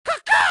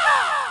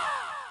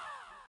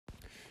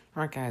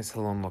Alright guys,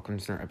 hello and welcome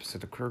to another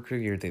episode of Crew,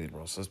 your daily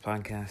Brawl Stars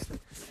podcast.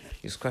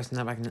 Just question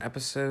that back in an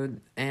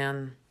episode,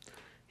 and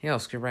yeah,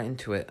 let's get right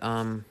into it.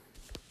 I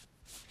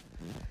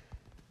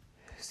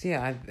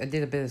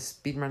did a bit of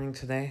speed running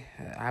today.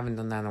 I haven't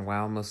done that in a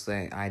while.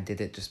 Mostly I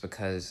did it just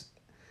because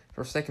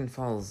Forsaken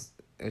Falls,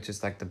 which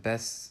is like the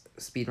best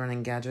speed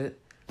running gadget.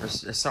 I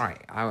said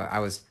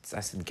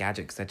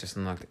gadget because I just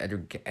unlocked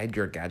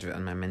Edgar gadget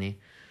on my mini,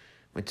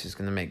 which is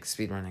gonna make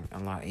speed running a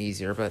lot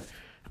easier. But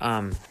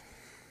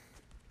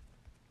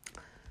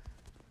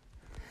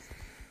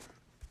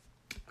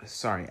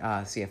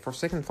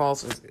Forsaken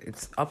Falls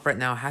it's up right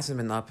now. It hasn't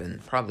been up in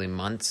probably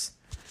months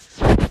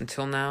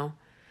until now.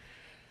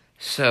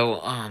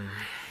 So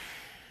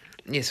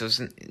so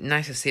it's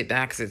nice to see it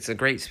back because it's a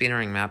great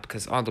speedrunning map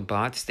because all the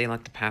bots, they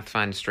like to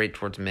pathfind straight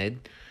towards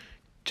mid,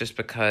 just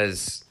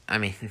because, I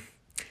mean,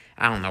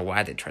 I don't know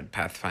why they tried to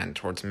pathfind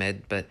towards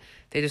mid, but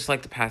they just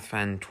like to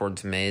pathfind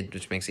towards mid,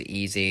 which makes it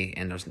easy,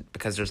 and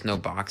because there's no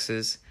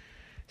boxes,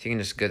 so you can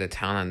just go to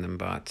town on them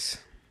bots,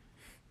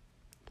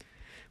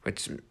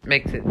 which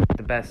makes it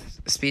the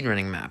best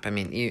speedrunning map. I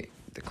mean,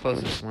 the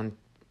closest one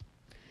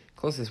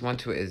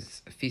to it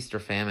is Feast or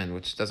Famine,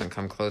 which doesn't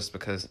come close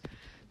because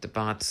the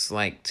bots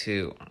like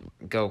to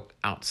go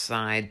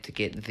outside to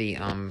get the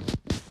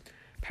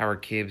power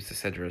cubes,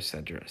 etc.,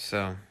 etc.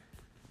 So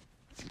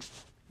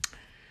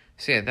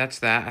yeah, that's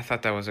that. I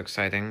thought that was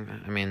exciting.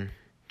 I mean,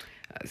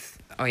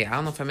 I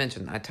don't know if I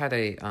mentioned, I tied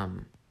the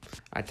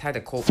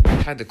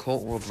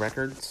Colt world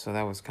record, so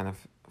that was kind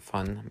of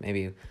fun.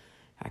 Maybe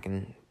I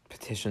can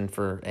petition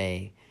for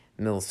a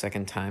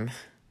millisecond time,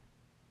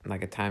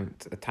 like a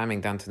timing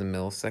down to the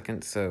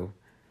millisecond, so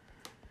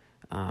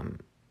I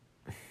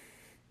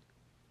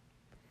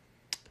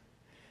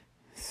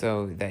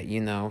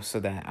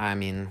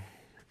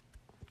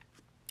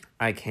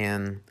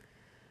can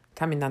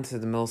timing down to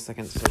the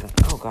millisecond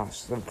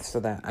so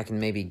that I can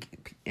maybe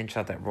inch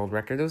out that world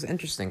record. It was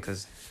interesting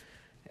because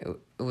it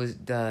was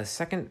the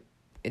second.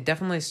 It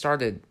definitely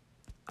started.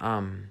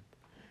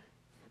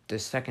 The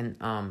second.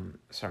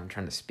 Sorry, I'm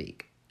trying to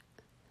speak.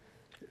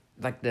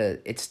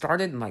 It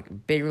started like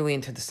barely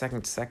into the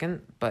second,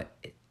 but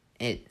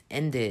it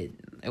ended.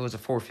 It was a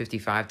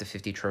 455 to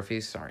 50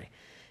 trophies. Sorry.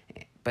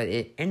 But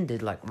it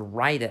ended like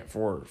right at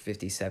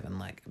 457,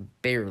 like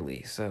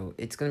barely. So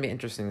it's gonna be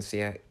interesting to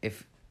see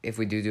if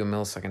we do a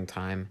millisecond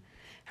time,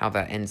 how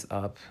that ends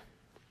up.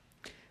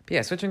 But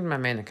yeah, switching to my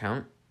main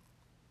account.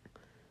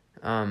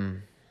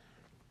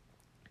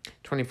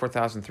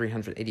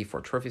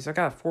 24,384 trophies. I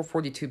got a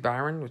 442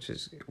 Byron, which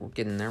is we're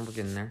getting there. But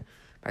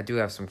I do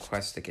have some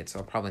quests to get, so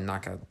I'll probably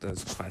knock out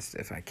those quests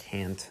if I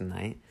can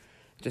tonight.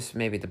 Just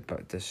maybe the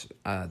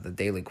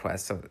daily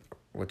quest. So,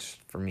 which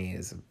for me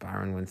is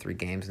Byron win 3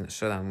 games and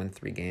Showdown win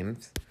 3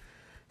 games.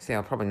 So yeah,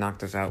 I'll probably knock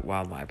those out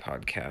while my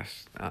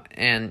podcast.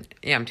 I'm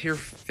tier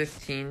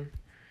 15.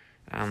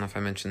 I don't know if I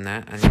mentioned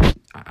that.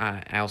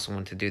 I also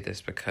want to do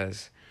this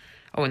because,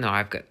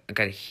 I've got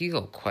a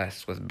heal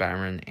quest with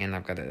Byron and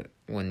I've got to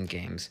win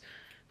games.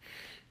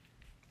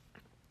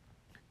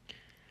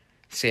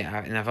 So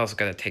yeah, and I've also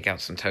got to take out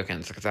some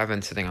tokens because I've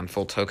been sitting on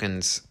full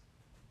tokens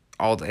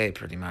all day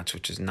pretty much,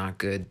 which is not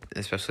good,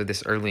 especially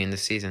this early in the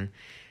season.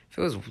 If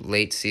it was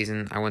late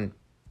season, I wouldn't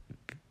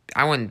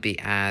be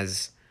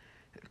as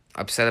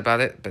upset about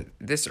it, but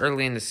this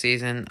early in the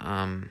season,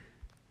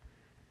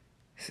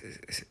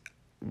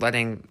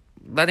 letting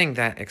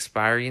that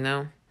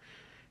expire,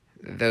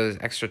 those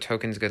extra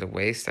tokens go to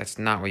waste, that's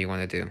not what you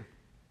want to do.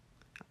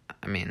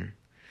 I mean,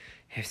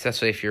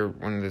 especially if you're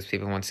one of those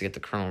people who wants to get the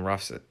Colonel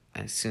Ruffs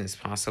as soon as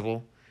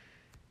possible,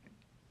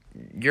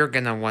 you're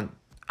gonna want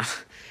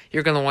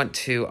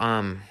to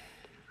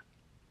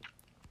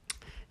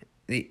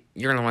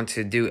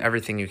do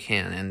everything you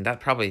can, and that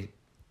probably,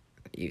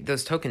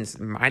 those tokens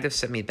might have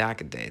set me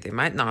back a day. They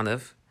might not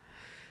have,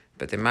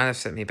 but they might have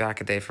set me back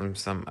a day from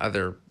some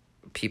other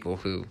people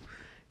who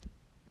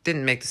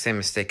didn't make the same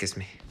mistake as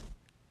me.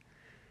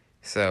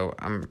 So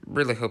I'm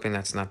really hoping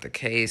that's not the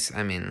case.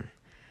 I mean,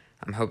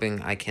 I'm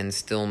hoping I can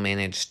still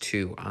manage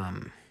to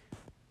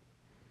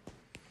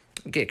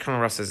get Colonel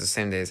Ruffs the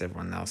same day as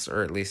everyone else,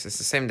 or at least it's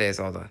the same day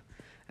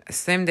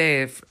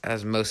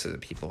as most of the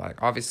people.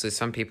 Like, obviously,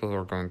 some people who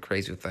are going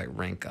crazy with like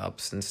rank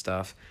ups and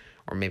stuff,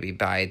 or maybe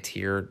buy a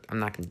tier, I'm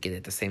not going to get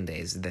it the same day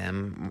as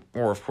them.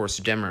 Or, of course,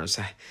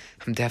 Gemmers.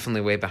 I'm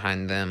definitely way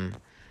behind them.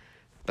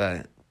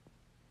 But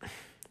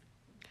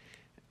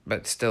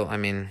still, I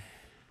mean,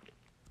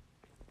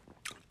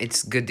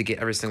 it's good to get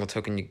every single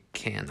token you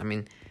can. I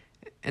mean,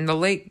 in the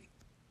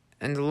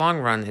long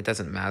run, it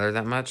doesn't matter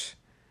that much.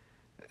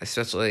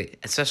 Especially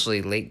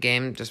late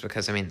game, just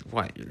because, I mean,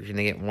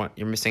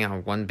 you're missing out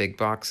on one big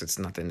box, it's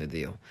nothing to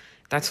deal.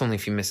 That's only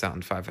if you miss out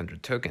on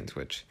 500 tokens,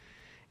 which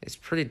is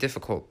pretty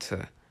difficult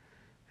to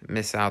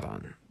miss out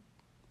on.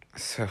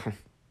 So,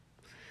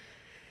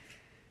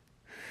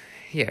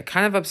 yeah,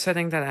 kind of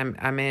upsetting that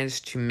I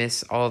managed to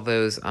miss all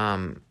those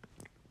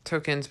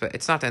tokens, but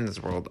it's not the end of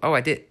the world.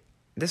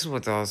 This is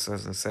what I was going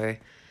to say.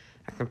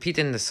 I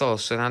competed in the Solo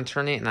Showdown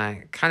tourney, and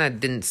I kind of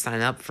didn't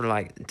sign up for,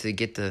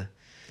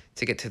 to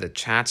to get to the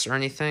chats or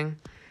anything.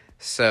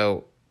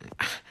 So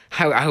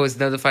I was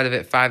notified of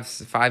it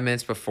 5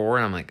 minutes before,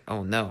 and I'm like,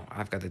 oh no,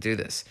 I've got to do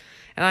this.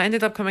 And I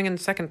ended up coming in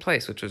second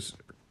place, which was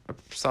a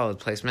solid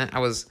placement. I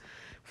was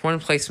one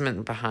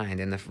placement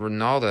behind, and if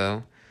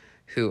Ronaldo,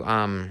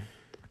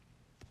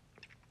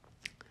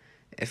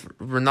 if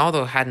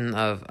Ronaldo hadn't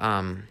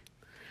have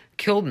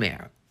killed me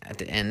at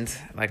the end,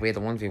 like we had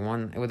the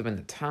 1v1, it would have been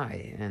a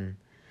tie,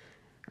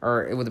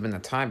 or it would have been a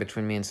tie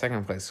between me and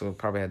second place, so we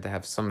probably had to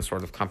have some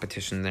sort of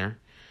competition there.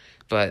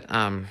 But,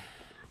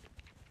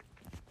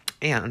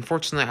 yeah,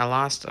 unfortunately, I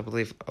lost, I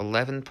believe,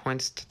 11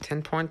 points to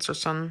 10 points or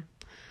something.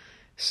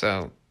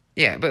 So,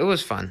 yeah, but it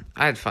was fun.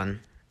 I had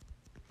fun.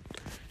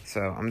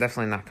 So, I'm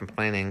definitely not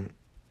complaining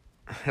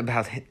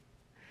about it.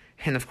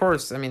 And, of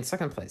course, I mean,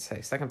 second place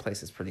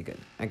is pretty good.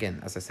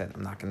 Again, as I said,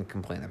 I'm not going to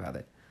complain about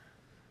it.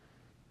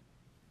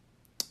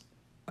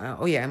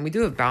 Oh, yeah, and we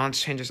do have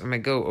balance changes. I'm going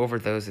to go over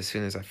those as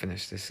soon as I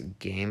finish this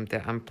game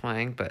that I'm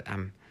playing, but I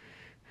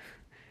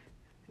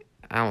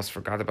almost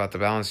forgot about the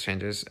balance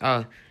changes.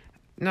 No,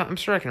 I'm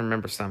sure I can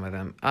remember some of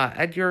them.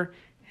 Edgar,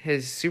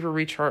 his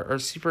super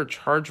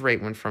charge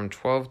rate went from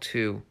 12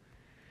 to...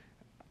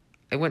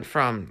 It went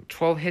from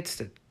 12 hits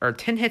to... Or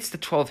 10 hits to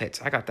 12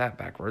 hits. I got that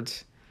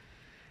backwards.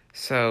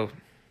 So...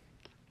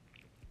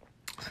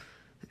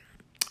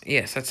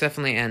 Yes, that's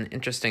definitely an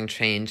interesting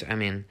change. I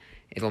mean,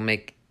 it'll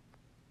make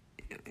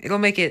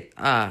it,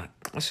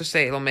 let's just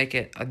say it'll make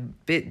it a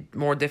bit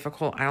more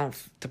difficult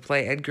to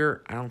play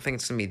Edgar. I don't think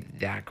it's going to be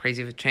that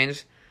crazy of a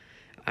change.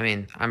 I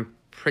mean, I'm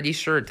pretty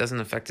sure it doesn't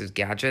affect his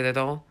gadget at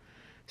all.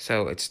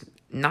 So it's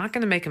not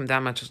going to make him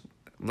that much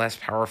less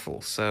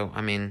powerful. So,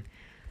 I mean,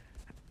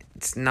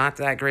 it's not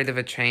that great of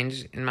a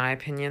change, in my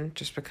opinion,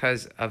 just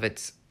because of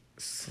its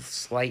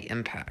slight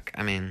impact.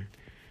 I mean,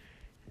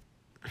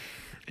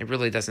 it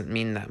really doesn't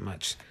mean that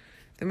much.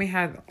 Then we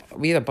had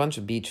a bunch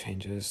of B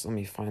changes. Let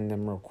me find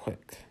them real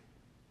quick.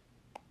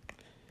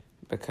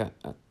 Because,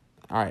 all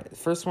right, the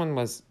first one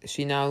was her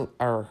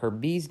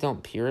Bs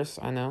don't pierce.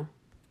 I know.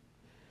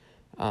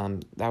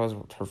 That was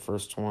her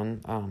first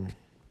one.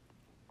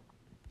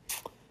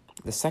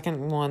 The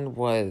second one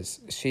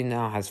was she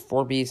now has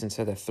 4 Bs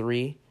instead of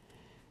 3,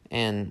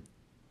 and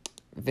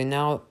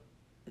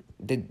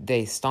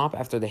they stop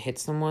after they hit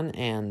someone,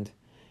 and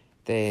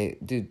they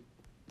do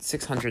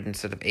 600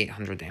 instead of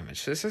 800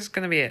 damage. So this is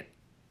gonna be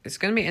it's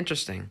gonna be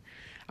interesting.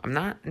 I'm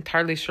not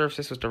entirely sure if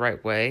this was the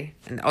right way.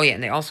 And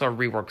and they also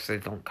rework so they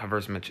don't cover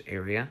as much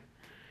area,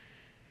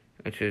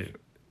 which is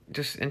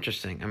just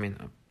interesting. I mean,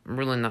 I'm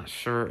really not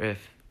sure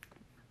if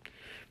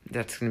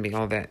that's gonna be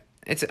all that.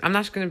 I'm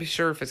not gonna be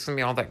sure if it's gonna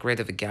be all that great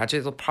of a gadget.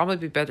 It'll probably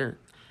be better.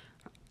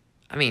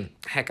 I mean,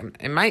 heck,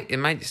 it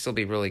might still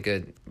be really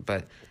good,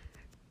 but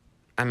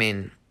I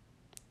mean,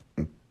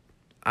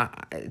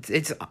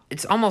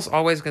 it's almost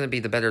always going to be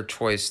the better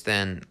choice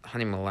than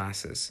Honey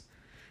Molasses.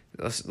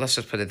 Let's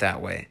just put it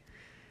that way.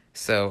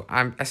 So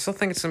I still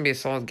think it's going to be a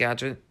solid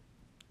gadget,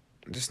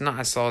 just not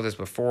as solid as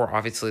before.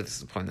 Obviously, this is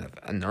the point of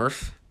a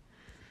nerf,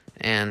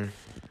 and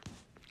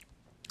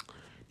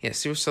yeah,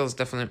 Supercell's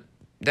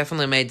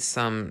definitely made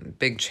some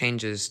big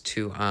changes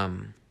to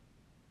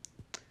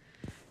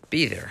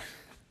be there.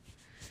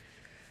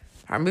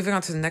 All right, moving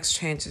on to the next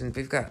change, and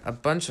we've got a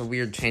bunch of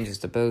weird changes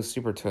to Bow's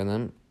Super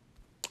Totem.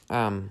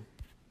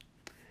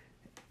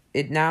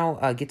 It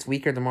now gets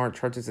weaker the more it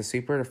charges the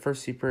super. The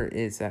first super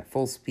is at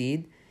full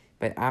speed,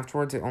 but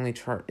afterwards it only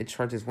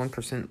charges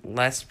 1%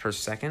 less per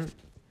second,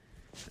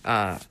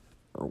 or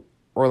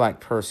like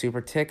per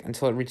super tick,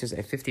 until it reaches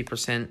a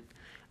 50%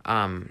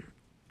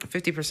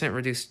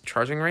 reduced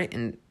charging rate.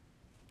 And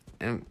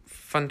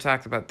fun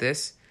fact about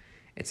this,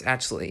 it's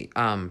actually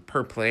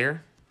per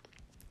player.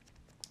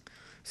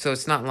 So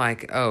it's not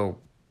like, oh,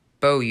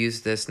 Bow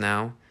used this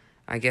now.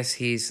 I guess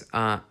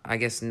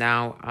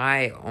now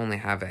I only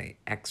have a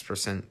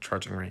X%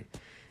 charging rate.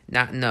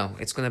 No,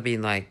 it's going to be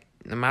like,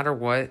 no matter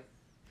what,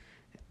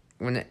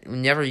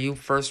 whenever you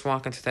first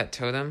walk into that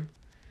totem,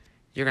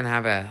 you're going to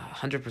have a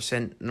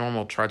 100%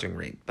 normal charging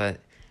rate.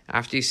 But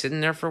after you sit in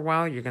there for a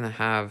while, you're going to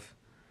have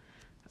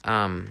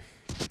a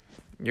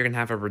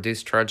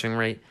reduced charging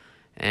rate.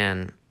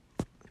 And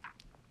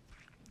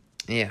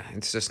yeah,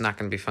 it's just not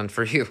going to be fun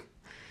for you.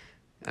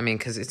 I mean,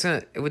 because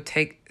it would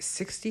take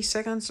 60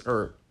 seconds,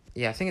 or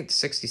yeah, I think it's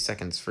 60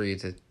 seconds for you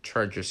to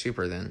charge your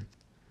super then.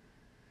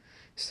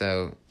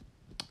 So,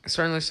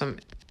 certainly some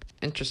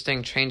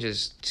interesting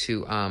changes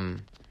to,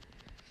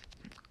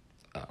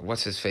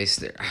 what's his face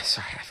there?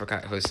 Sorry, I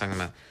forgot who I was talking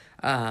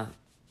about.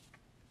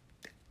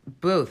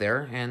 Bow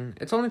there, and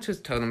it's only to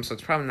his totem, so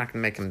it's probably not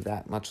going to make him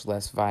that much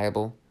less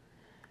viable.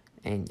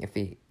 And if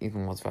he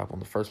even was viable in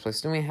the first place.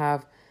 Then we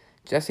have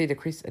Jessie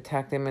decreased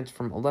attack damage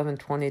from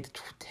 1120 to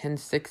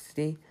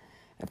 1060.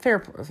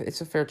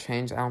 It's a fair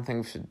change. I don't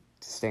think we should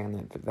stay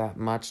on that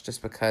much,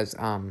 just because,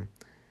 I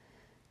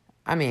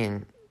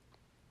mean,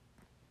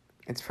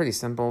 it's pretty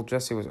simple.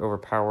 Jessie was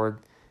overpowered,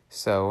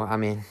 so, I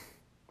mean,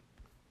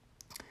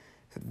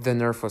 the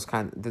nerf was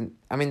kind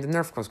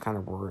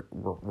of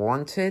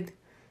warranted.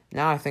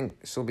 Now I think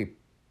she'll be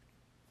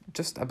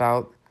just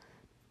about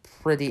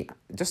pretty,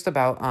 just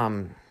about,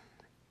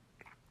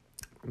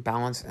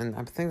 balanced, and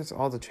I think that's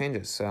all the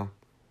changes, so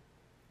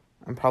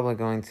I'm probably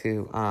going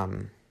to,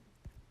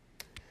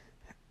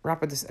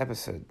 wrap up this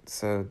episode.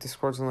 So,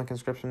 Discord's in the link in the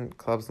description,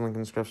 Club's in the link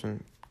in the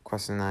description,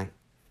 Quest and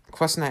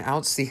I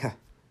out, see ya.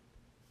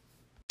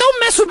 Don't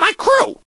mess with my crew!